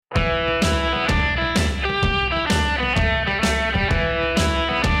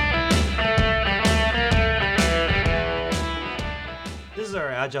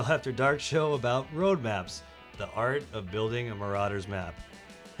Agile After Dark show about roadmaps, the art of building a Marauder's map.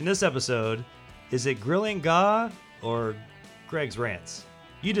 In this episode, is it Grilling Ga or Greg's Rants?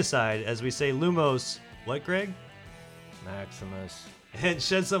 You decide as we say Lumos, what, Greg? Maximus. And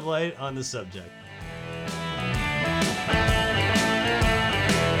shed some light on the subject.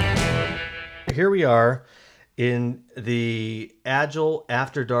 Here we are in the Agile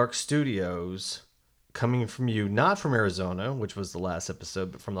After Dark studios, coming from you, not from Arizona, which was the last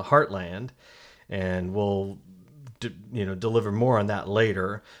episode, but from the Heartland. And we'll deliver more on that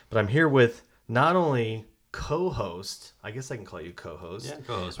later. But I'm here with not only co-host, I guess I can call you co-host. Yeah,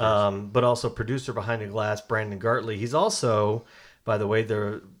 co-host. But also producer behind the glass, Brandon Gartley. He's also, by the way,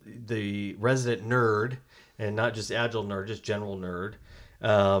 the resident nerd, and not just Agile nerd, just general nerd.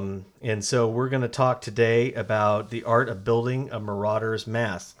 And so we're going to talk today about the art of building a Marauder's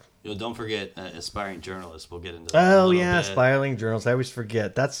mask. Don't forget aspiring journalists. We'll get into that. Oh, yeah, aspiring journalists. I always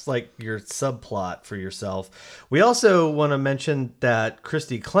forget. That's like your subplot for yourself. We also want to mention that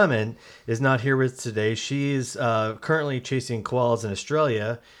Christy Clement is not here with us today. She's currently chasing koalas in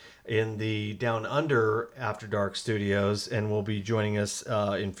Australia in the Down Under After Dark studios and will be joining us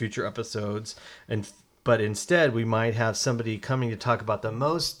in future episodes. But instead, we might have somebody coming to talk about the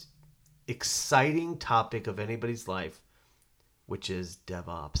most exciting topic of anybody's life, which is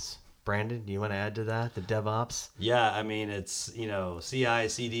DevOps. Brandon, do you want to add to that, the DevOps? Yeah, I mean, it's, CI,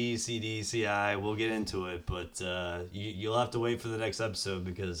 CD, CI. We'll get into it, but you'll have to wait for the next episode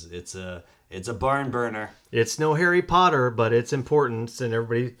because it's a barn burner. It's no Harry Potter, but it's important, and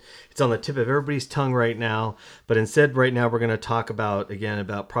it's on the tip of everybody's tongue right now. But instead, right now, we're going to talk about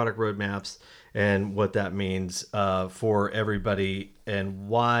product roadmaps and what that means for everybody, and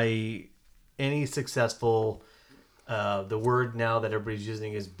why any successful, the word now that everybody's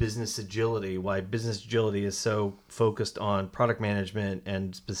using is business agility, why business agility is so focused on product management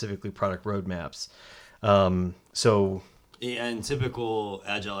and specifically product roadmaps. In typical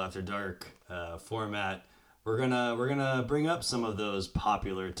Agile After Dark format, we're gonna bring up some of those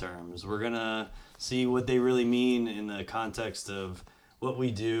popular terms. We're gonna see what they really mean in the context of what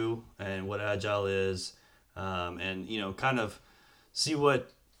we do and what Agile is, and kind of see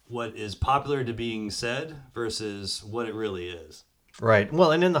what is popular to being said versus what it really is. Right.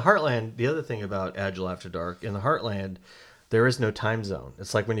 Well, and in the Heartland, the other thing about Agile After Dark, in the Heartland, there is no time zone.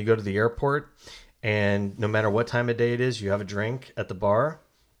 It's like when you go to the airport and no matter what time of day it is, you have a drink at the bar.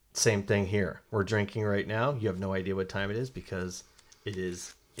 Same thing here. We're drinking right now. You have no idea what time it is because it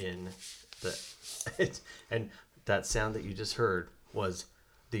is in and that sound that you just heard was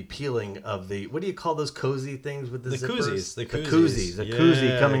the peeling of the, what do you call those cozy things with the zippers? The koozies. A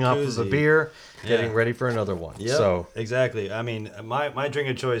koozie coming off of a beer, getting ready for another one. Yep, so exactly. I mean, my drink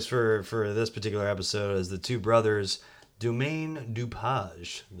of choice for this particular episode is the Two Brothers Domaine du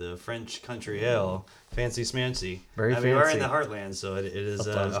Page, the French country ale, fancy smancy. Very fancy. We're in the Heartland, so it is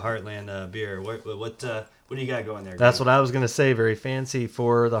a Heartland beer. What do you got going there, Greg? That's what I was going to say. Very fancy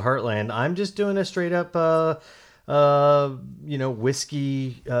for the Heartland. I'm just doing a straight up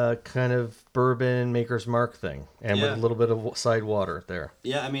whiskey kind of bourbon Maker's Mark thing, and with a little bit of side water there.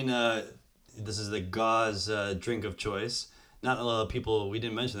 Yeah, I mean, this is the Ga's drink of choice. Not a lot of people, we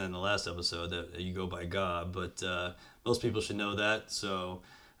didn't mention that in the last episode that you go by Ga, but most people should know that. So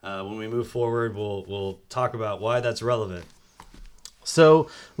when we move forward, we'll talk about why that's relevant. So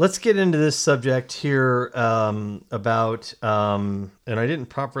let's get into this subject here about, and I didn't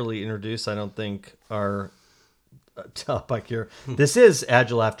properly introduce, I don't think, our topic here. This is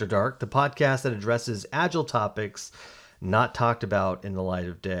Agile After Dark, the podcast that addresses Agile topics not talked about in the light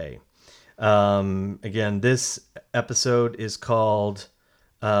of day. Again, this episode is called,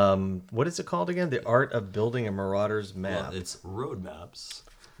 what is it called again? The Art of Building a Marauder's Map. Well, it's Roadmaps.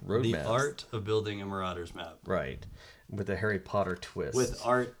 Roadmaps. The Art of Building a Marauder's Map. Right. With a Harry Potter twist. With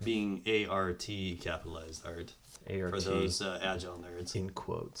art being A-R-T, capitalized art. A-R-T. For those Agile nerds. In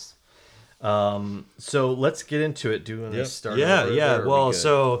quotes. So let's get into it. Do you want to start? Yeah. Well,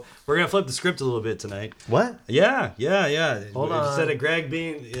 so we're gonna flip the script a little bit tonight. What? Yeah. Hold on. Instead of Greg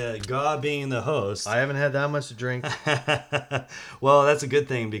Ga being the host, I haven't had that much to drink. Well, that's a good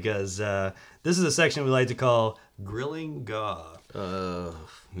thing because this is a section we like to call Grilling Ga.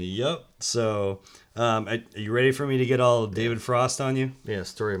 Yep. So, are you ready for me to get all David Frost on you? Yeah,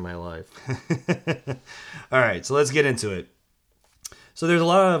 story of my life. All right, so let's get into it. So there's a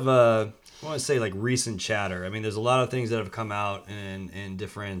lot of, I want to say like recent chatter. I mean, there's a lot of things that have come out in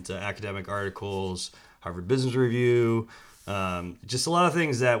different academic articles, Harvard Business Review, just a lot of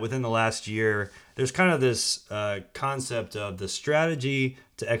things that within the last year, there's kind of this concept of the strategy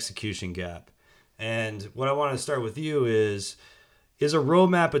to execution gap. And what I want to start with you is, is a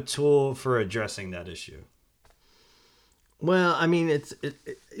roadmap a tool for addressing that issue? Well, I mean,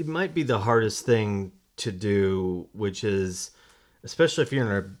 it might be the hardest thing to do, which is, especially if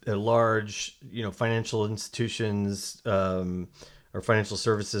you're in a large, financial institutions, or financial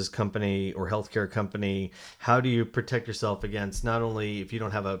services company or healthcare company. How do you protect yourself against, not only if you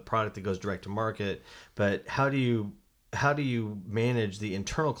don't have a product that goes direct to market, but how do you manage the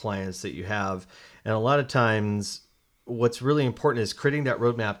internal clients that you have? And a lot of times, what's really important is creating that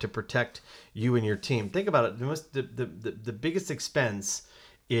roadmap to protect you and your team. Think about it. The biggest expense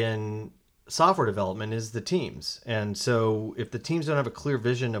in software development is the teams. And so if the teams don't have a clear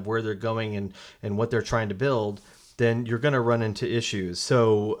vision of where they're going and what they're trying to build, then you're going to run into issues.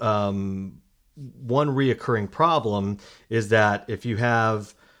 So one reoccurring problem is that if you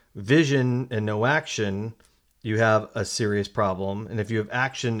have vision and no action, you have a serious problem. And if you have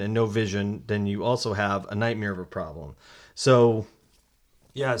action and no vision, then you also have a nightmare of a problem. So,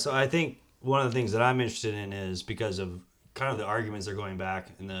 yeah, so I think one of the things that I'm interested in is, because of kind of the arguments that are going back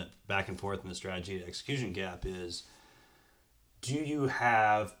and forth in the strategy to execution gap, is, do you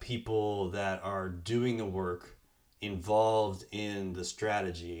have people that are doing the work involved in the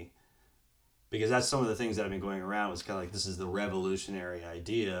strategy? Because that's some of the things that have been going around. Was kind of like, this is the revolutionary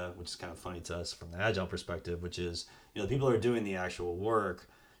idea, which is kind of funny to us from the agile perspective, which is, the people who are doing the actual work,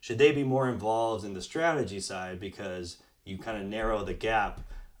 should they be more involved in the strategy side, because you kind of narrow the gap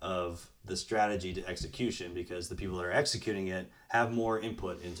of the strategy to execution, because the people that are executing it have more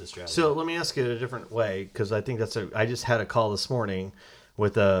input into strategy. So let me ask it a different way, because I think I just had a call this morning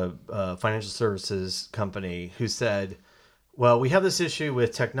with a financial services company who said, well, we have this issue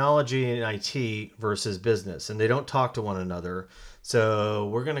with technology and IT versus business, and they don't talk to one another. So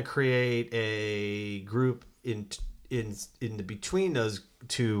we're going to create a group in between those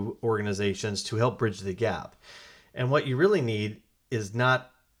two organizations to help bridge the gap. And what you really need is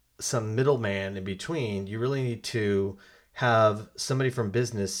not some middleman in between. You really need to have somebody from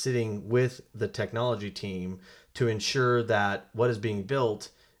business sitting with the technology team to ensure that what is being built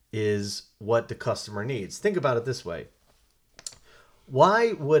is what the customer needs. Think about it this way.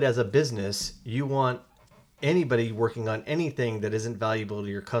 Why would, as a business, you want anybody working on anything that isn't valuable to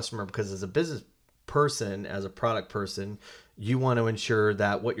your customer? Because as a business person, as a product person, you want to ensure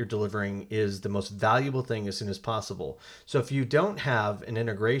that what you're delivering is the most valuable thing as soon as possible. So if you don't have an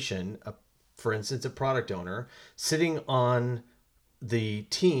integration, for instance, a product owner sitting on the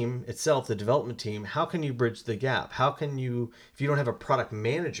team itself, the development team, how can you bridge the gap? How can you, if you don't have a product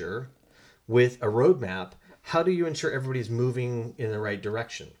manager with a roadmap, how do you ensure everybody's moving in the right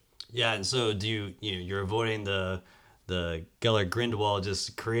direction? Yeah, and so you're avoiding the Gellert Grindelwald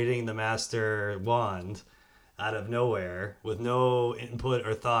just creating the master wand out of nowhere with no input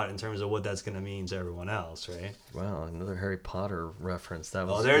or thought in terms of what that's going to mean to everyone else, right? Wow, another Harry Potter reference. That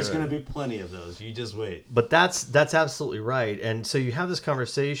was there's going to be plenty of those. You just wait. But that's absolutely right. And so you have this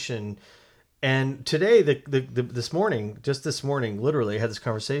conversation. And today, this morning, literally, I had this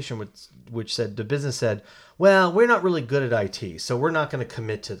conversation which said, the business said, well, we're not really good at IT, so we're not going to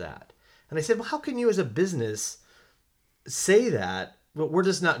commit to that. And I said, well, how can you as a business say that, but we're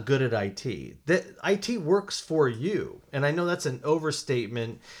just not good at IT? That IT works for you. And I know that's an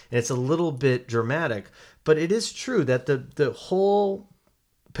overstatement, and it's a little bit dramatic, but it is true that the whole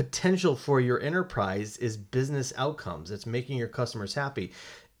potential for your enterprise is business outcomes. It's making your customers happy.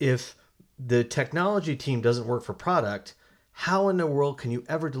 If the technology team doesn't work for product, how in the world can you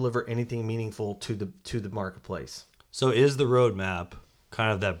ever deliver anything meaningful to the marketplace? So is the roadmap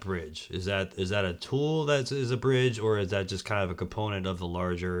kind of that bridge? Is that a tool that is a bridge, or is that just kind of a component of the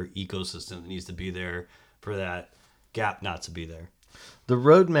larger ecosystem that needs to be there for that gap not to be there? The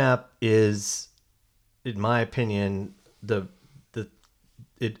roadmap is, in my opinion,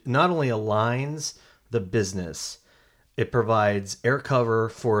 it not only aligns the business, it provides air cover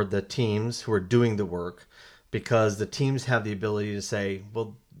for the teams who are doing the work, because the teams have the ability to say,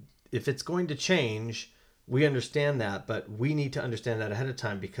 well, if it's going to change, we understand that, but we need to understand that ahead of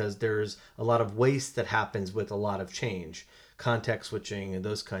time, because there's a lot of waste that happens with a lot of change, context switching and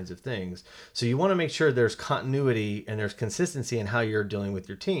those kinds of things. So you want to make sure there's continuity and there's consistency in how you're dealing with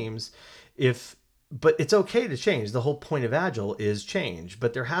your teams. But it's okay to change. The whole point of Agile is change,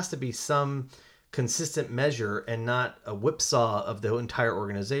 but there has to be some consistent measure and not a whipsaw of the entire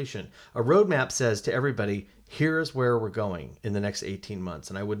organization. A roadmap says to everybody, here's where we're going in the next 18 months.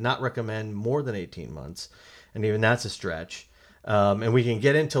 And I would not recommend more than 18 months. And even that's a stretch. And we can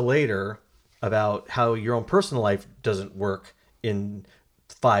get into later about how your own personal life doesn't work in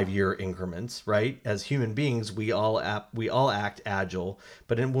 5-year increments, right? As human beings, we all act agile,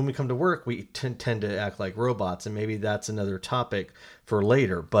 but when we come to work, we tend to act like robots, and maybe that's another topic for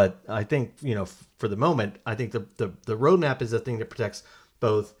later. But I think, for the moment, I think the roadmap is the thing that protects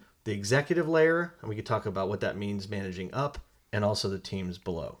both the executive layer, and we could talk about what that means managing up, and also the teams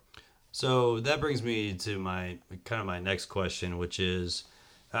below. So that brings me to my next question, which is,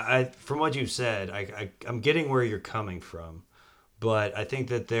 from what you've said, I'm getting where you're coming from. But I think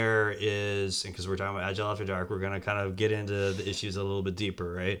that there is, because we're talking about Agile After Dark, we're going to kind of get into the issues a little bit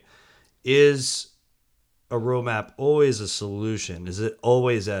deeper, right? Is a roadmap always a solution? Is it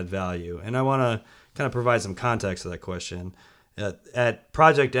always add value? And I want to kind of provide some context to that question. At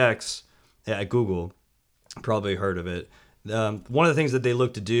Project X at Google, probably heard of it. One of the things that they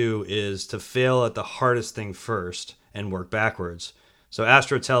look to do is to fail at the hardest thing first and work backwards. So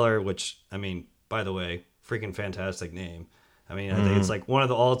AstroTeller, which, I mean, by the way, freaking fantastic name. I mean, I think it's like one of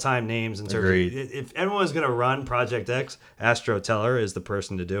the all-time names in terms of, if everyone's going to run Project X, AstroTeller is the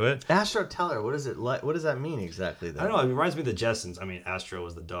person to do it. AstroTeller, what is it like? What does that mean exactly, though? I don't know. It reminds me of the Jetsons. I mean, Astro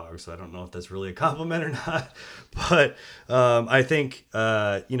was the dog, so I don't know if that's really a compliment or not. But I think,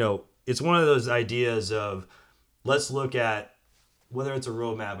 it's one of those ideas of let's look at whether it's a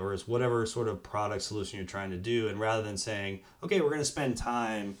roadmap or it's whatever sort of product solution you're trying to do. And rather than saying, okay, we're going to spend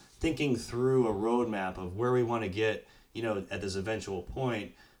time thinking through a roadmap of where we want to get, at this eventual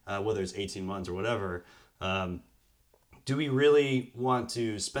point, whether it's 18 months or whatever, do we really want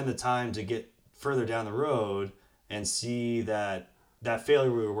to spend the time to get further down the road and see that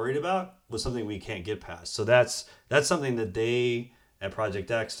failure we were worried about was something we can't get past? So that's something that they, at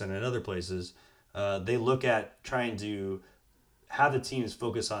Project X and at other places, they look at trying to have the teams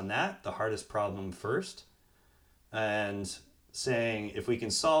focus on that, the hardest problem first, and saying, if we can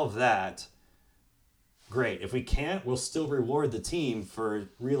solve that, great. If we can't, we'll still reward the team for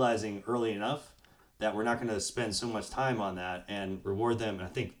realizing early enough that we're not going to spend so much time on that, and reward them. And I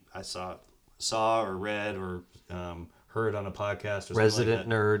think I saw or read or heard on a podcast or something Resident like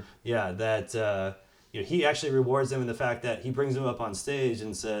that. Nerd. Yeah, that he actually rewards them in the fact that he brings them up on stage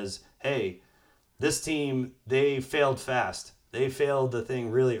and says, hey, this team, they failed fast. They failed the thing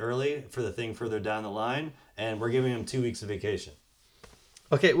really early for the thing further down the line, and we're giving them 2 weeks of vacation.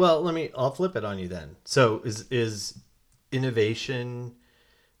 Okay, well, I'll flip it on you then. So is innovation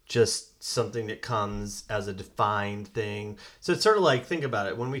just something that comes as a defined thing? So it's sort of like, think about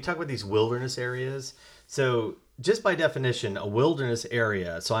it. When we talk about these wilderness areas, so just by definition, a wilderness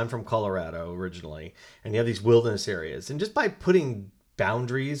area, so I'm from Colorado originally, and you have these wilderness areas, and just by putting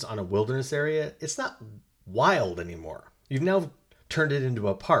boundaries on a wilderness area, it's not wild anymore. You've now turned it into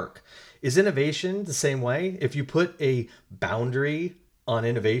a park. Is innovation the same way? If you put a boundary on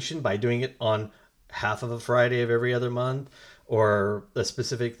innovation by doing it on half of a Friday of every other month or a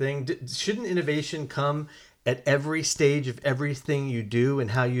specific thing, shouldn't innovation come at every stage of everything you do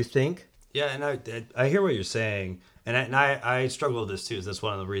and how you think? Yeah, and I hear what you're saying, and I struggle with this too. That's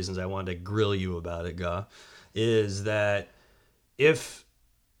one of the reasons I wanted to grill you about it, Ga, is that if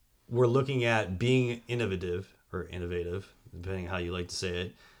we're looking at being innovative, depending on how you like to say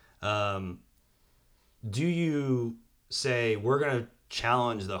it, do you say we're going to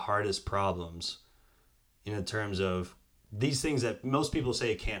challenge the hardest problems in terms of these things that most people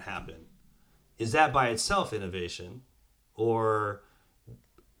say can't happen? Is that by itself innovation? And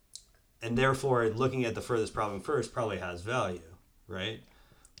therefore looking at the furthest problem first probably has value, right?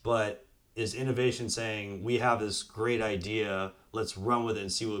 But is innovation saying we have this great idea, let's run with it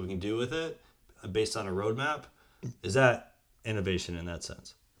and see what we can do with it based on a roadmap? Is that innovation in that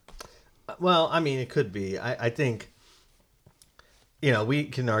sense? Well, I mean, it could be. I think, we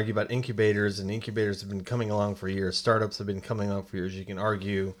can argue about incubators, and incubators have been coming along for years. Startups have been coming along for years. You can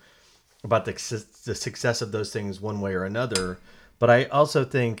argue about the success of those things one way or another. But I also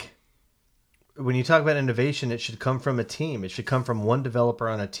think when you talk about innovation, it should come from a team. It should come from one developer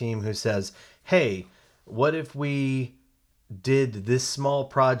on a team who says, hey, what if we did this small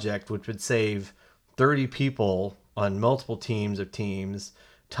project, which would save 30 people on multiple teams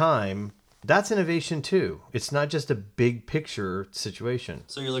time? That's innovation too. It's not just a big picture situation.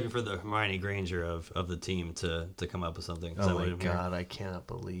 So you're looking for the Hermione Granger of the team to come up with something. Oh my God, I cannot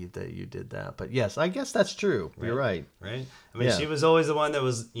believe that you did that. But yes, I guess that's true. Right. You're right. Right? I mean, She was always the one that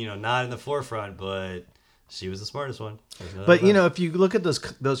was, not in the forefront, but she was the smartest one. But, if you look at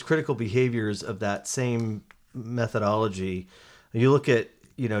those critical behaviors of that same methodology, you look at,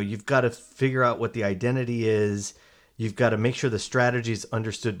 you've got to figure out what the identity is. You've got to make sure the strategy is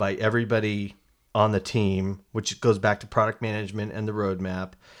understood by everybody on the team, which goes back to product management and the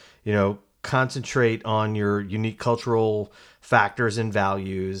roadmap. concentrate on your unique cultural factors and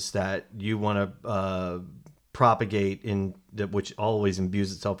values that you want to propagate in that, which always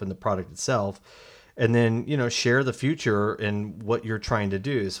imbues itself in the product itself, and then share the future and what you're trying to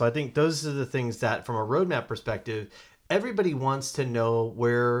do. So I think those are the things that, from a roadmap perspective, everybody wants to know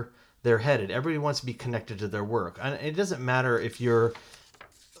where they're headed. Everybody wants to be connected to their work, and it doesn't matter if you're,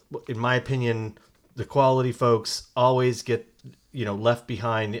 in my opinion, the quality folks always get left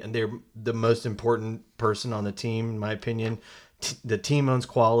behind, and they're the most important person on the team, in my opinion. The team owns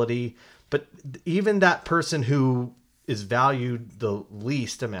quality, but even that person who is valued the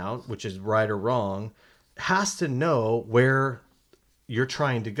least amount, which is right or wrong, has to know where you're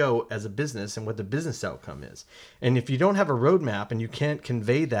trying to go as a business and what the business outcome is. And if you don't have a roadmap and you can't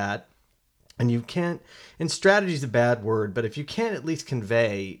convey that, and you can't, and strategy is a bad word, but if you can't at least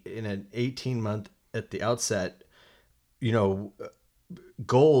convey in an 18-month at the outset,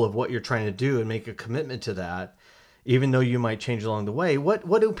 goal of what you're trying to do and make a commitment to that, even though you might change along the way,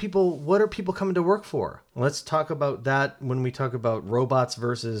 what are people coming to work for? Let's talk about that when we talk about robots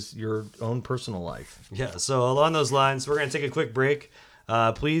versus your own personal life. Yeah. So along those lines, we're going to take a quick break.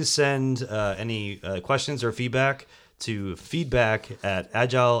 Please send any questions or feedback to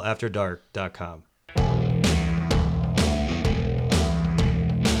feedback@agileafterdark.com.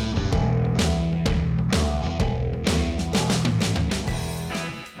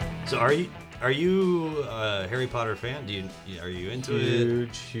 So are you a Harry Potter fan? Are you into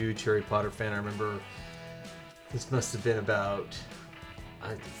it? Huge Harry Potter fan. I remember this must have been about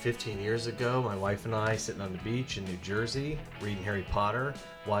 15 years ago. My wife and I sitting on the beach in New Jersey, reading Harry Potter,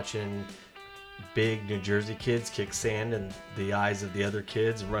 watching big New Jersey kids kick sand in the eyes of the other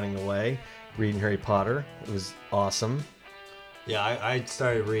kids running away, reading Harry Potter. It was awesome. Yeah, I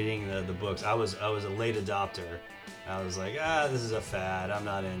started reading the books. I was a late adopter. I was like, this is a fad. I'm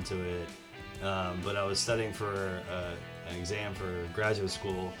not into it. But I was studying for an exam for graduate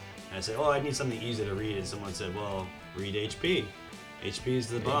school, and I said, I need something easy to read. And someone said, well, read HP. HP is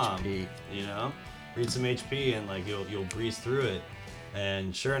the bomb. HP. Read some HP, and like you'll breeze through it.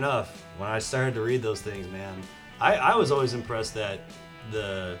 And sure enough, when I started to read those things, man, I was always impressed that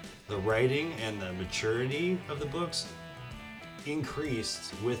the writing and the maturity of the books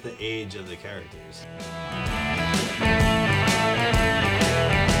increased with the age of the characters.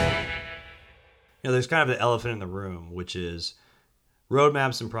 There's kind of the elephant in the room, which is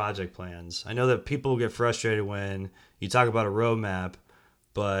roadmaps and project plans. I know that people get frustrated when you talk about a roadmap,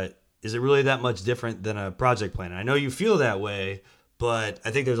 but is it really that much different than a project plan? And I know you feel that way, but I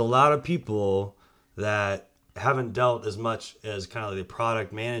think there's a lot of people that haven't dealt as much as kind of the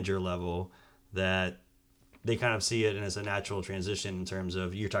product manager level, that they kind of see it as a natural transition in terms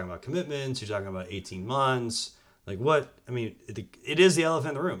of, you're talking about commitments, you're talking about 18 months. Like it is the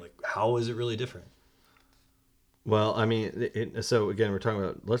elephant in the room. Like, how is it really different? Well, so again, we're talking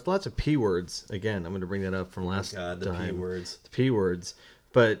about lots of P words. Again, I'm going to bring that up from last time. The P words. The P words.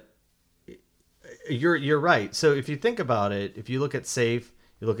 But you're right. So if you think about it, if you look at SAFe,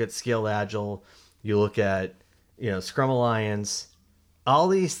 you look at Scaled Agile, you look at Scrum Alliance, all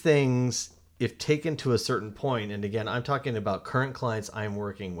these things, if taken to a certain point, and again, I'm talking about current clients I'm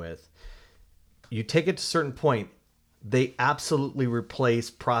working with, you take it to a certain point, they absolutely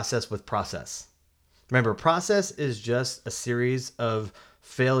replace process with process. Remember, process is just a series of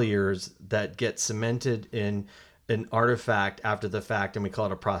failures that get cemented in an artifact after the fact, and we call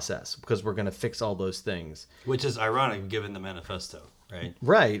it a process because we're going to fix all those things. Which is ironic given the manifesto, right?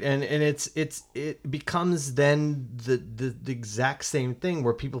 Right, and it becomes then the exact same thing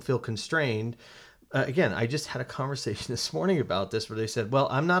where people feel constrained. Again, I just had a conversation this morning about this where they said, well,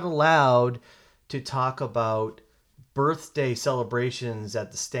 I'm not allowed to talk about birthday celebrations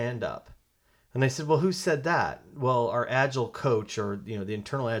at the stand-up. And I said, well, who said that? Well, our Agile coach, or the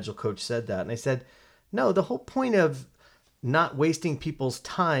internal Agile coach, said that. And I said, no, the whole point of not wasting people's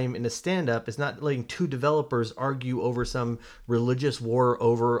time in a stand-up is not letting two developers argue over some religious war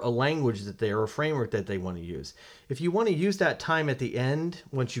over a language or a framework that they want to use. If you want to use that time at the end,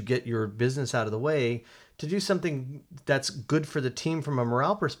 once you get your business out of the way, to do something that's good for the team from a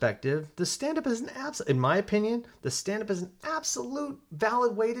morale perspective, the stand-up is in my opinion, the stand-up is an absolute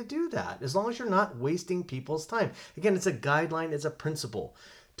valid way to do that, as long as you're not wasting people's time. Again, it's a guideline, it's a principle.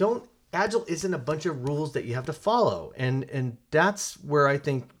 Agile isn't a bunch of rules that you have to follow, and that's where I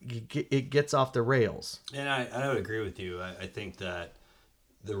think it gets off the rails. And I would agree with you. I think that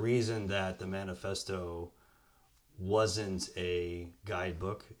the reason that the manifesto wasn't a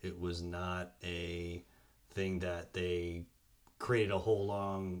guidebook, it was not a thing that they created a whole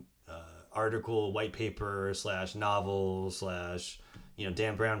long article, white paper / novel /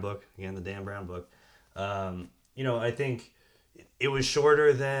 Dan Brown book, again, the Dan Brown book. I think it was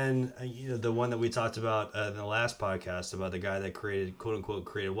shorter than the one that we talked about in the last podcast about the guy that created, quote unquote,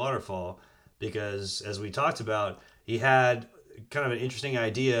 created Waterfall, because as we talked about, he had kind of an interesting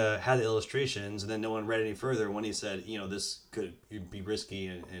idea, had the illustrations, and then no one read any further when he said, this could be risky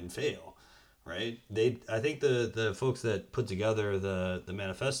and fail, right? I think the folks that put together the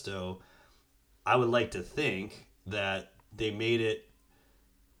manifesto, I would like to think that they made it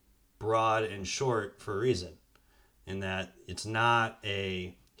broad and short for a reason, in that it's not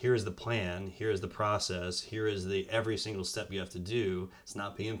here's the plan, here's the process, here is the every single step you have to do. It's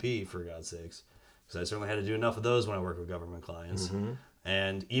not PMP, for God's sakes, because I certainly had to do enough of those when I work with government clients. Mm-hmm.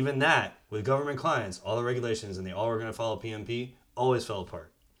 And even that, with government clients, all the regulations, and they all were going to follow PMP, always fell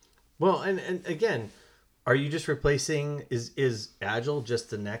apart. Well, and again, are you just replacing, is Agile just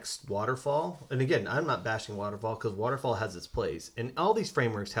the next Waterfall? And again, I'm not bashing Waterfall, because Waterfall has its place. And all these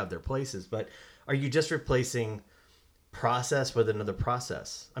frameworks have their places, but are you just replacing process with another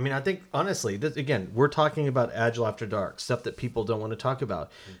process? I mean, I think, honestly, again, we're talking about Agile After Dark, stuff that people don't want to talk about.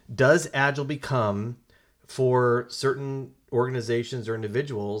 Does Agile become, for certain organizations or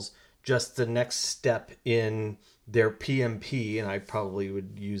individuals, just the next step in their PMP? And I probably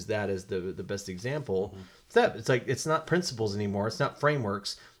would use that as the best example. Mm-hmm. It's like, it's not principles anymore. It's not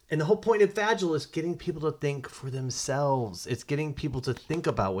frameworks. And the whole point of Agile is getting people to think for themselves. It's getting people to think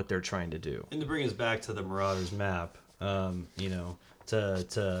about what they're trying to do. And to bring us back to the Marauders map, to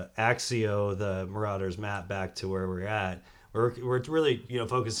Axio the Marauders map back to where we're at, we're really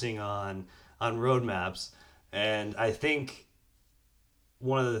focusing on roadmaps. And I think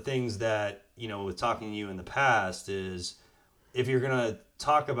one of the things that with talking to you in the past is, if you're gonna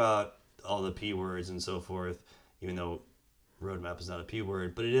talk about all the P words and so forth, even though roadmap is not a P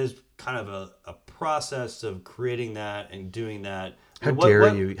word, but it is kind of a process of creating that and doing that. How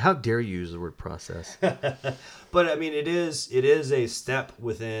dare you use the word process? But I mean, it is a step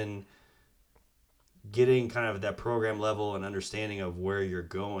within getting kind of that program level and understanding of where you're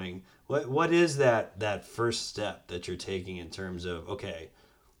going. What is that first step that you're taking in terms of, okay,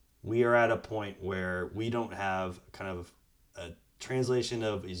 we are at a point where we don't have kind of a translation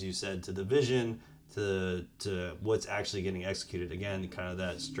of, as you said, to the vision, to what's actually getting executed. Again, kind of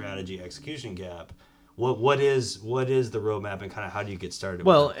that strategy execution gap. What is the roadmap, and kind of how do you get started?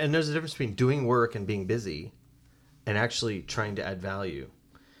 Well, with that? And there's a difference between doing work and being busy, and actually trying to add value.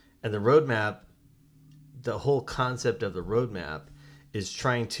 And the roadmap, the whole concept of the roadmap is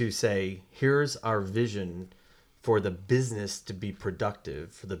trying to say, here's our vision for the business to be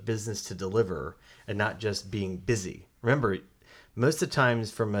productive, for the business to deliver, and not just being busy. Remember, most of the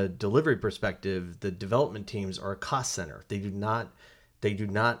times from a delivery perspective, the development teams are a cost center. They do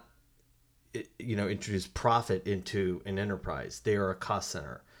not introduce profit into an enterprise. They are a cost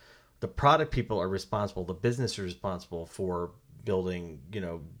center. The product people are responsible. The business is responsible for building,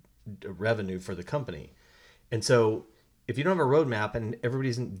 revenue for the company. And so if you don't have a roadmap and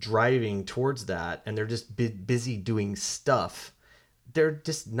everybody's driving towards that, and they're just busy doing stuff, they're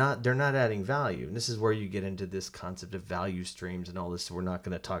not adding value. And this is where you get into this concept of value streams and all this. So we're not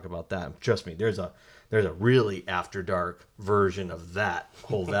going to talk about that. Trust me, there's a really after dark version of that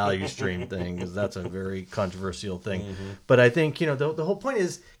whole value stream thing, because that's a very controversial thing. Mm-hmm. But I think, the whole point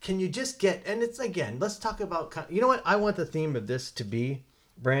is, can you just get, and it's, again, let's talk about, what I want the theme of this to be,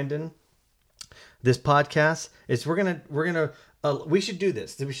 Brandon, this podcast is we should do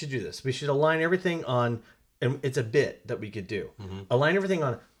this. We should align everything on, and it's a bit that we could do. Mm-hmm. Align everything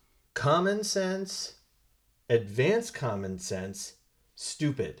on common sense, advanced common sense,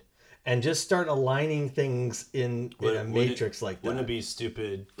 stupid, and just start aligning things in a matrix like that. Wouldn't it be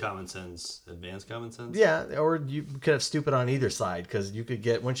stupid, common sense, advanced common sense? Yeah, or you could have stupid on either side, because you could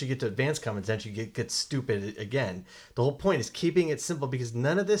get, once you get to advanced common sense, you get stupid again. The whole point is keeping it simple, because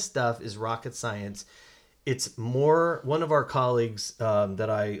none of this stuff is rocket science. It's more, one of our colleagues that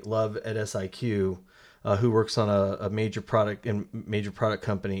I love at SIQ, who works on a major product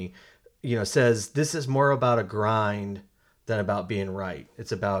company, says this is more about a grind than about being right.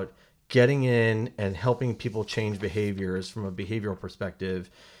 It's about getting in and helping people change behaviors from a behavioral perspective,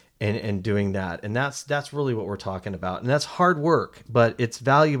 and doing that. And that's really what we're talking about. And that's hard work, but it's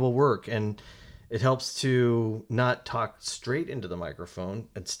valuable work. And it helps to not talk straight into the microphone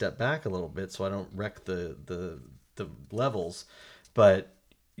and step back a little bit so I don't wreck the levels. But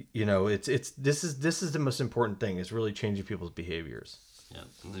this is the most important thing, is really changing people's behaviors. Yeah,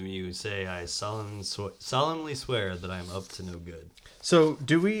 and then you say, I solemnly swear that I am up to no good. So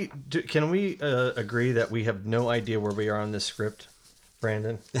can we agree that we have no idea where we are on this script?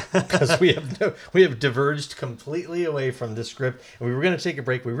 Brandon, because we have diverged completely away from this script, and we were going to take a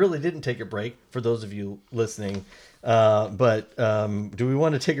break. We really didn't take a break for those of you listening, but do we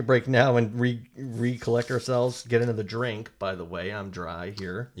want to take a break now and recollect ourselves, get into the drink? By the way, I'm dry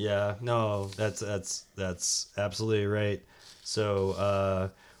here. Yeah, no, that's absolutely right.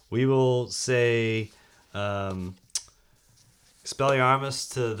 So we will say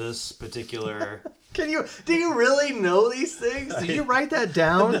Expelliarmus to this particular. Do you really know these things? Did you write that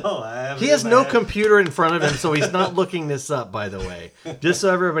down? No, I haven't. He has no computer in front of him, so he's not looking this up, by the way. Just so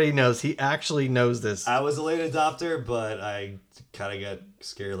everybody knows, he actually knows this. I was a late adopter, but I kind of got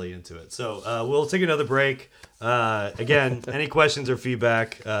scarily into it. So we'll take another break. Again, any questions or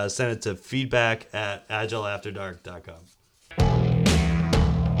feedback, send it to feedback@agileafterdark.com.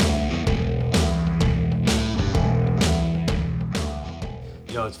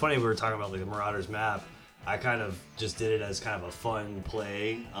 You know, it's funny, we were talking about like the Marauders map. I kind of just did it as kind of a fun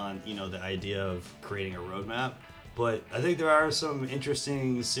play on, you know, the idea of creating a roadmap. But I think there are some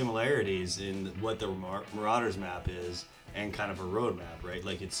interesting similarities in what the Marauders map is and kind of a roadmap, right?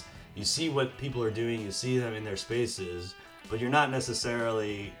 Like it's, you see what people are doing, you see them in their spaces, but you're not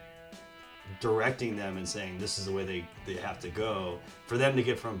necessarily directing them and saying this is the way they have to go. For them to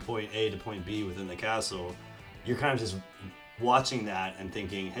get from point A to point B within the castle, you're kind of just watching that and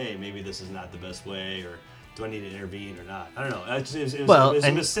thinking, hey, maybe this is not the best way, or do I need to intervene or not? I don't know. It was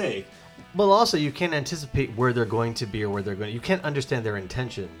a mistake. Well, also, you can't anticipate where they're going to be or where they're going. You can't understand their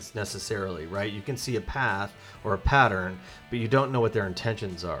intentions necessarily, right? You can see a path or a pattern, but you don't know what their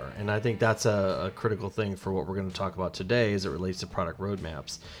intentions are. And I think that's a critical thing for what we're going to talk about today as it relates to product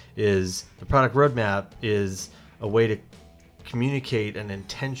roadmaps. Is the product roadmap is a way to communicate an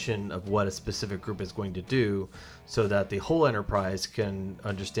intention of what a specific group is going to do, so that the whole enterprise can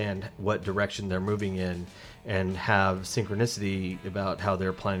understand what direction they're moving in and have synchronicity about how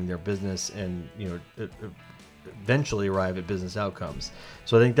they're planning their business and, you know, eventually arrive at business outcomes.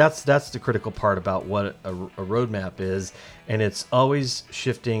 So I think that's the critical part about what a roadmap is, and it's always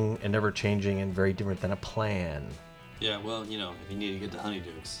shifting and never changing and very different than a plan. Yeah, well, you know, if you need to get to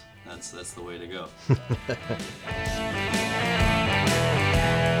Honeydukes, that's the way to go.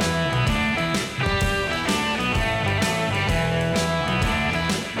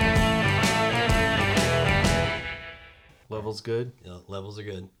 Levels good? Yeah, levels are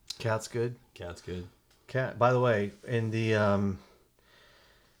good. Cat's good? Cat's good. Cat. By the way, in the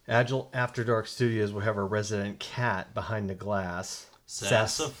Agile After Dark Studios, we have our resident cat behind the glass.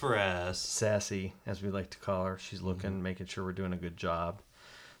 Sassafras. Sassy, as we like to call her. She's looking, making sure we're doing a good job.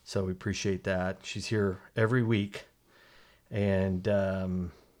 So we appreciate that. She's here every week. And I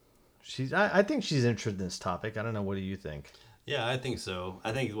think she's interested in this topic. I don't know. What do you think? Yeah, I think so.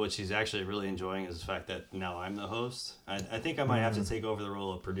 I think what she's actually really enjoying is the fact that now I'm the host. I think I might have to take over the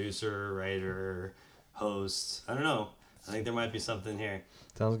role of producer, writer, host. I don't know. I think there might be something here.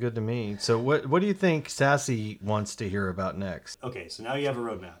 Sounds good to me. So what do you think Sassy wants to hear about next? Okay, so now you have a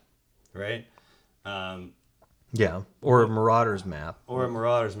roadmap, right? Yeah, or a Marauders map. Or a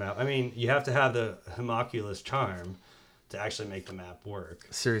Marauders map. I mean, you have to have the homunculus charm to actually make the map work.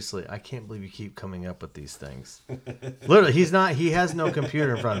 Seriously, I can't believe you keep coming up with these things. Literally, he has no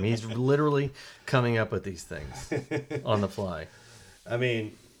computer in front of him. He's literally coming up with these things on the fly. I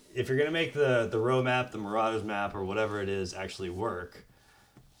mean, if you're going to make the roadmap, the Marauders map, or whatever it is actually work,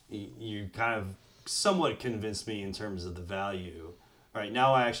 you kind of somewhat convinced me in terms of the value. All right,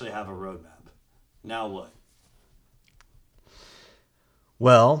 now I actually have a roadmap. Now what?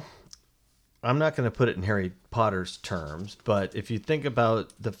 Well, I'm not going to put it in Harry Potter's terms, but if you think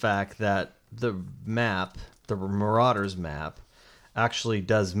about the fact that the map, the Marauders map, actually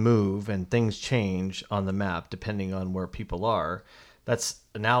does move and things change on the map depending on where people are, that's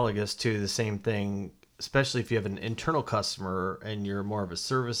analogous to the same thing, especially if you have an internal customer and you're more of a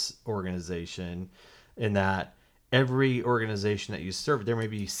service organization, in that every organization that you serve, there may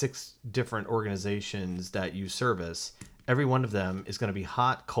be 6 different organizations that you service. Every one of them is going to be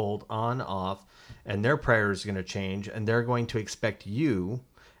hot, cold, on, off, and their priorities are going to change, and they're going to expect you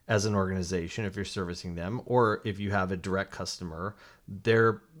as an organization, if you're servicing them, or if you have a direct customer,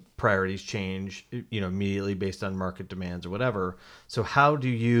 their priorities change, immediately based on market demands or whatever. So how do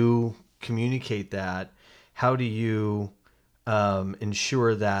you communicate that? How do you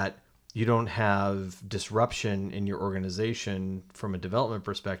ensure that you don't have disruption in your organization from a development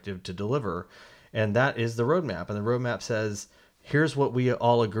perspective to deliver? And that is the roadmap. And the roadmap says, here's what we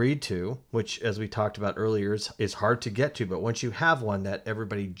all agreed to, which, as we talked about earlier, is hard to get to. But once you have one that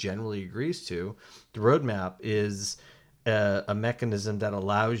everybody generally agrees to, the roadmap is a mechanism that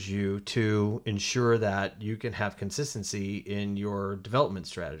allows you to ensure that you can have consistency in your development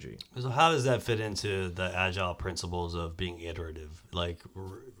strategy. So how does that fit into the agile principles of being iterative, like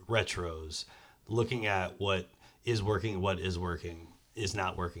retros, looking at what is working, what is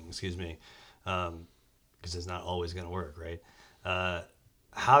not working, excuse me, because it's not always going to work, right?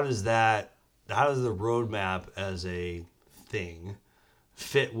 How does the roadmap as a thing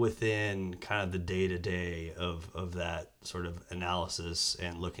fit within kind of the day-to-day of that sort of analysis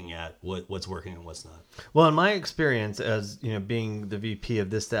and looking at what's working and what's not? Well, in my experience as, being the VP of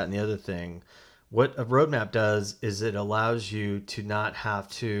this, that, and the other thing, what a roadmap does is it allows you to not have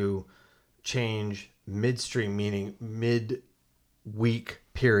to change midstream, meaning mid-week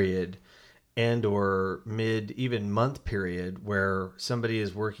period and or even month period where somebody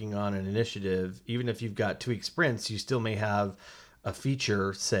is working on an initiative. Even if you've got 2 week sprints, you still may have a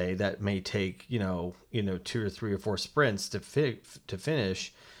feature, say, that may take 2 or 3 or 4 sprints to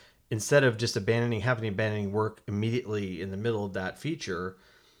finish. Instead of just abandoning work immediately in the middle of that feature,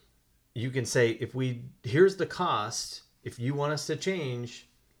 you can say, here's the cost. If you want us to change,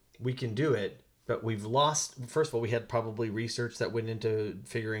 we can do it. But we've lost, first of all, we had probably research that went into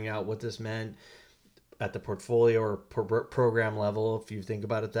figuring out what this meant at the portfolio or program level, if you think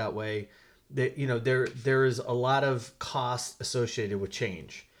about it that way. That there is a lot of cost associated with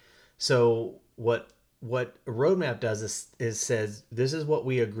change. So what a roadmap does is says, this is what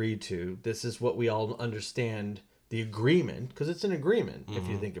we agreed to. This is what we all understand, the agreement, because it's an agreement, if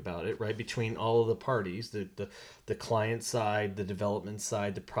you think about it, right, between all of the parties, the client side, the development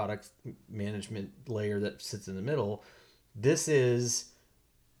side, the product management layer that sits in the middle. This is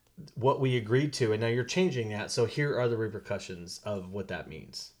what we agreed to, and now you're changing that. So here are the repercussions of what that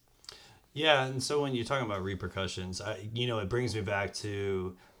means. Yeah, and so when you're talking about repercussions, it brings me back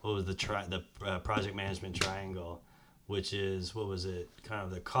to what was the project management triangle, which is, what was it? Kind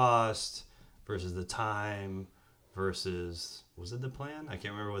of the cost versus the time versus, was it the plan? I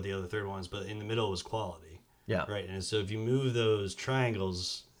can't remember what the other third one was, but in the middle was quality. Yeah. Right. And so if you move those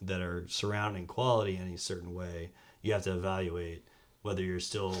triangles that are surrounding quality in a certain way, you have to evaluate whether you're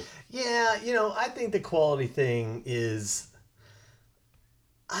still. Yeah, I think the quality thing is,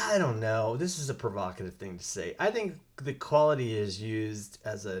 I don't know. This is a provocative thing to say. I think the quality is used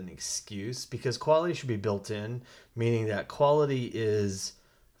as an excuse because quality should be built in, meaning that quality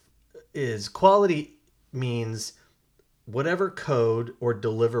quality means whatever code or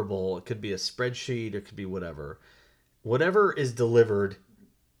deliverable, it could be a spreadsheet, it could be whatever is delivered,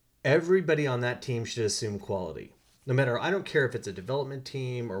 everybody on that team should assume quality. No matter, I don't care if it's a development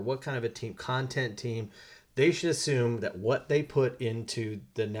team or what kind of a team, content team, they should assume that what they put into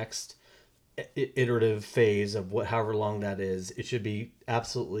the next iterative phase of however long that is, it should be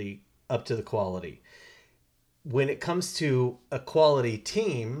absolutely up to the quality. When it comes to a quality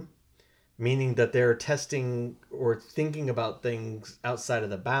team, meaning that they're testing or thinking about things outside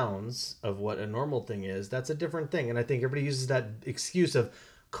of the bounds of what a normal thing is, that's a different thing. And I think everybody uses that excuse of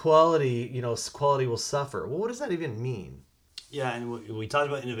quality, quality will suffer. Well, what does that even mean? Yeah, and we talked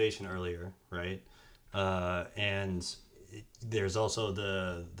about innovation earlier, right? And there's also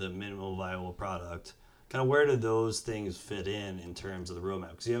the minimal viable product. Kind of where do those things fit in terms of the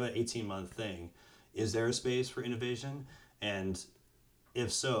roadmap? Because you have an 18-month thing. Is there a space for innovation? And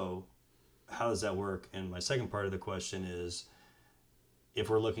if so, how does that work? And my second part of the question is, if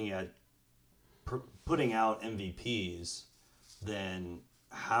we're looking at putting out MVPs, then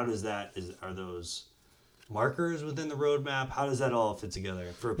how does are those markers within the roadmap? How does that all fit together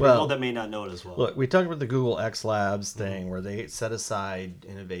for people that may not know it as well? Look, we talked about the Google X Labs thing where they set aside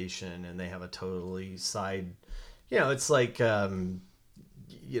innovation and they have a totally side, it's like,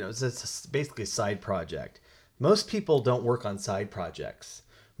 it's basically a side project. Most people don't work on side projects.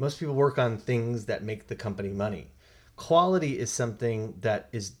 Most people work on things that make the company money. Quality is something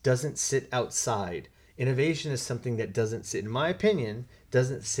that doesn't sit outside. Innovation is something that doesn't sit, in my opinion,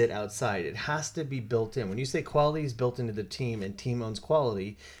 doesn't sit outside. It has to be built in. When you say quality is built into the team and team owns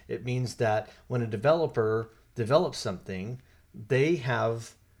quality, it means that when a developer develops something, they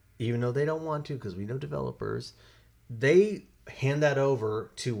have, even though they don't want to, because we know developers, they hand that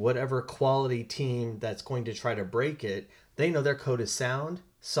over to whatever quality team that's going to try to break it. They know their code is sound,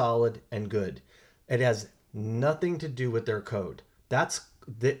 solid, and good. It has nothing to do with their code. That's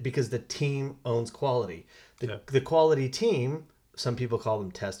because the team owns quality. The quality team, some people call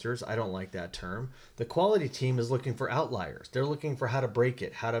them testers. I don't like that term. The quality team is looking for outliers. They're looking for how to break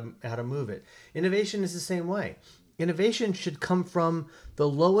it, how to move it. Innovation is the same way. Innovation should come from the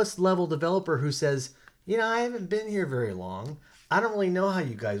lowest level developer who says, I haven't been here very long. I don't really know how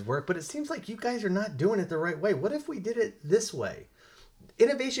you guys work, but it seems like you guys are not doing it the right way. What if we did it this way?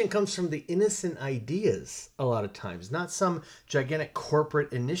 Innovation comes from the innocent ideas a lot of times, not some gigantic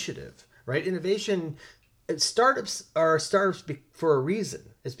corporate initiative, right? Innovation, startups are startups for a reason.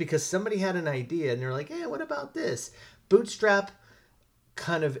 It's because somebody had an idea and they're like, hey, what about this? Bootstrap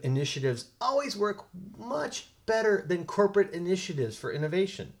kind of initiatives always work much better than corporate initiatives for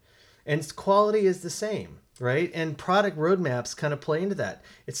innovation. And quality is the same, right? And product roadmaps kind of play into that.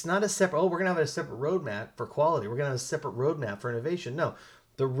 It's not a separate, we're going to have a separate roadmap for quality. We're going to have a separate roadmap for innovation. No,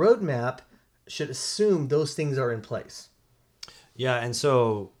 the roadmap should assume those things are in place. Yeah, and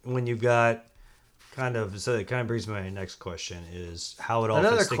so when you've got so it kind of brings me to my next question is how it all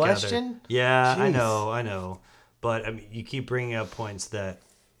Another fits together. question? Yeah, Jeez. I know. But I mean, you keep bringing up points that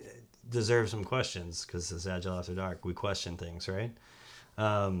deserve some questions because this is Agile After Dark. We question things, right?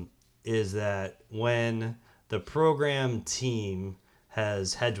 Is that when the program team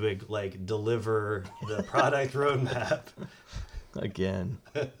has Hedwig like deliver the product roadmap Again.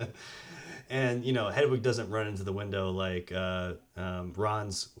 and Hedwig doesn't run into the window like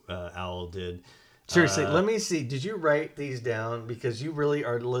Ron's owl did. Seriously, let me see. Did you write these down? Because you really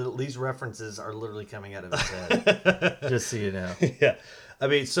are. These references are literally coming out of his head. Just so you know. Yeah, I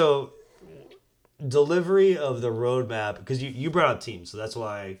mean, so delivery of the roadmap, because you brought up teams, so that's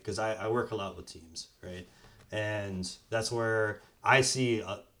why, because I work a lot with teams, right? And that's where I see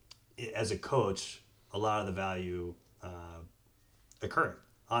as a coach a lot of the value occurring,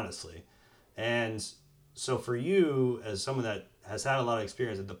 honestly. And so for you as someone that has had a lot of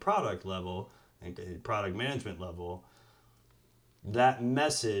experience at the product level and product management level, that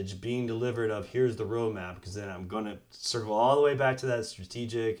message being delivered of here's the roadmap, because then I'm going to circle all the way back to that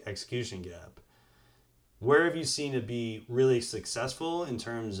strategic execution gap. Where have you seen it be really successful in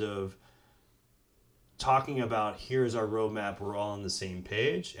terms of talking about here's our roadmap, we're all on the same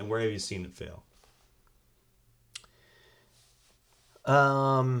page, and where have you seen it fail?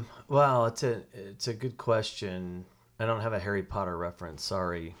 Well, it's a good question. I don't have a Harry Potter reference.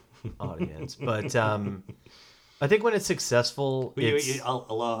 Sorry, audience. But I think when it's successful,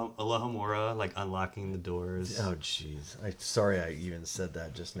 Alohomora, like unlocking the doors. Oh, jeez. Sorry I even said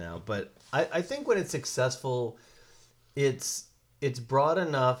that just now. But I think when it's successful, it's broad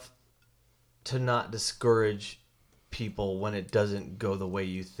enough to not discourage people when it doesn't go the way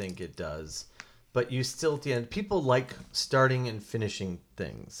you think it does. But you still, at the end, people like starting and finishing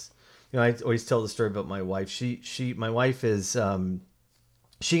things. I always tell the story about my wife. My wife is,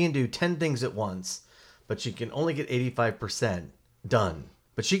 she can do 10 things at once, but she can only get 85% done.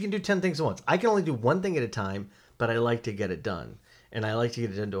 But she can do 10 things at once. I can only do one thing at a time, but I like to get it done. And I like to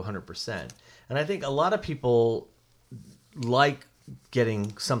get it done to 100%. And I think a lot of people like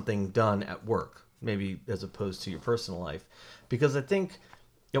getting something done at work, maybe as opposed to your personal life. Because I think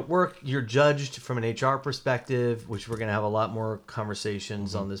at work, you're judged from an HR perspective, which we're going to have a lot more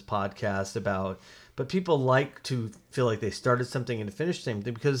conversations on this podcast about. But people like to feel like they started something and finished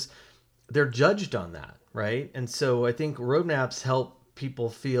something because they're judged on that, right? And so I think roadmaps help people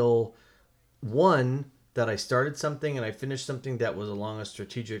feel, one, that I started something and I finished something that was along a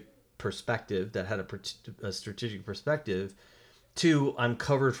strategic perspective, that had a strategic perspective. Two, I'm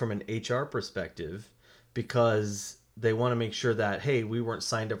covered from an HR perspective because they want to make sure that, hey, we weren't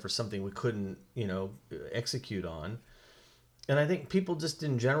signed up for something we couldn't, execute on. And I think people just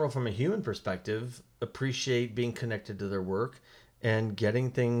in general, from a human perspective, appreciate being connected to their work and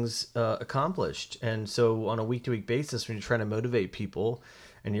getting things accomplished. And so on a week-to-week basis, when you're trying to motivate people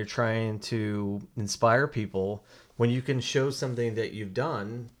and you're trying to inspire people, when you can show something that you've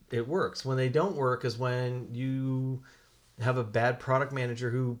done, it works. When they don't work is when you have a bad product manager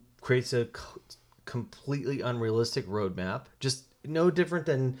who creates a completely unrealistic roadmap, just no different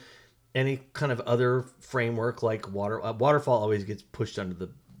than any kind of other framework like waterfall always gets pushed under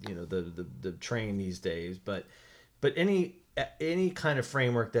the train these days, but any kind of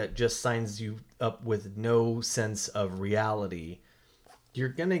framework that just signs you up with no sense of reality, you're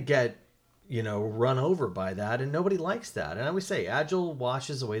gonna get run over by that, and nobody likes that. And I always say Agile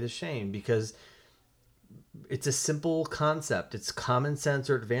washes away the shame because it's a simple concept. It's common sense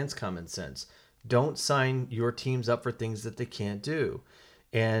or advanced common sense. Don't sign your teams up for things that they can't do.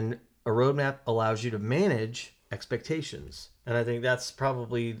 And a roadmap allows you to manage expectations. And I think that's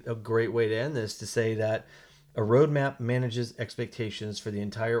probably a great way to end this, to say that a roadmap manages expectations for the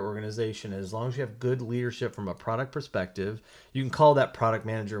entire organization. As long as you have good leadership from a product perspective, you can call that product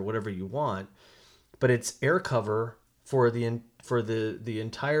manager whatever you want, but it's air cover for the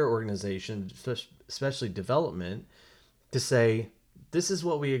entire organization, especially development, to say, this is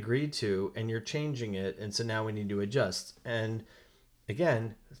what we agreed to and you're changing it, and so now we need to adjust. And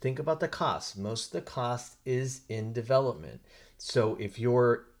again, think about the cost. Most of the cost is in development. So if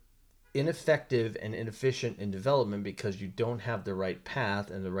you're ineffective and inefficient in development because you don't have the right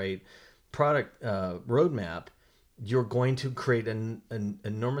path and the right product roadmap, you're going to create an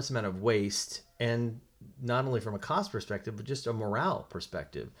enormous amount of waste, and not only from a cost perspective, but just a morale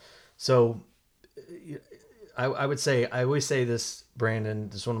perspective. So I would say, I always say this, Brandon,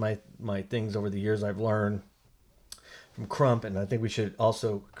 this is one of my things over the years I've learned from Crump, and I think we should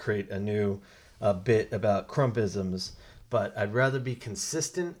also create a new bit about Crumpisms, but I'd rather be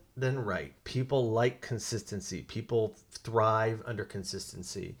consistent than right. People like consistency. People thrive under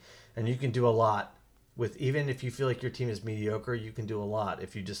consistency. And you can do a lot with, even if you feel like your team is mediocre, you can do a lot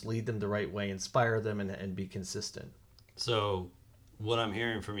if you just lead them the right way, inspire them, and be consistent. So what I'm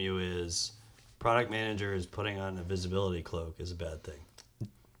hearing from you is product managers putting on a visibility cloak is a bad thing.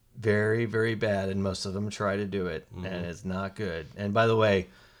 Very, very bad, and most of them try to do it, and it's not good. And by the way,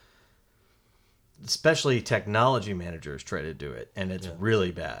 especially technology managers try to do it, and it's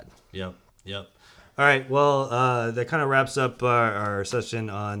really bad. Yep. All right, well, that kind of wraps up our session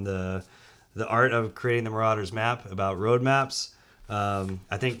on the art of creating the Marauders map, about roadmaps.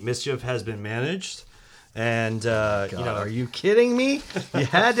 I think mischief has been managed, and God, are you kidding me? You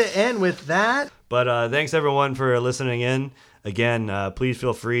had to end with that. But thanks everyone for listening in. Again, please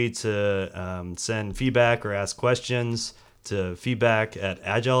feel free to send feedback or ask questions to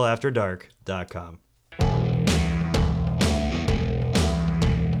feedback@agileafterdark.com.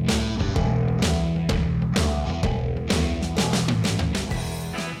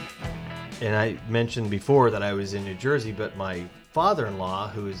 And I mentioned before that I was in New Jersey, but my father-in-law,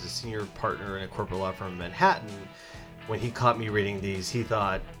 who is a senior partner in a corporate law firm in Manhattan, when he caught me reading these, he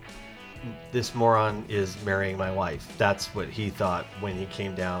thought, this moron is marrying my wife. That's what he thought when he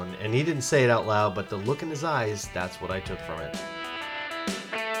came down. And he didn't say it out loud, but the look in his eyes, that's what I took from it.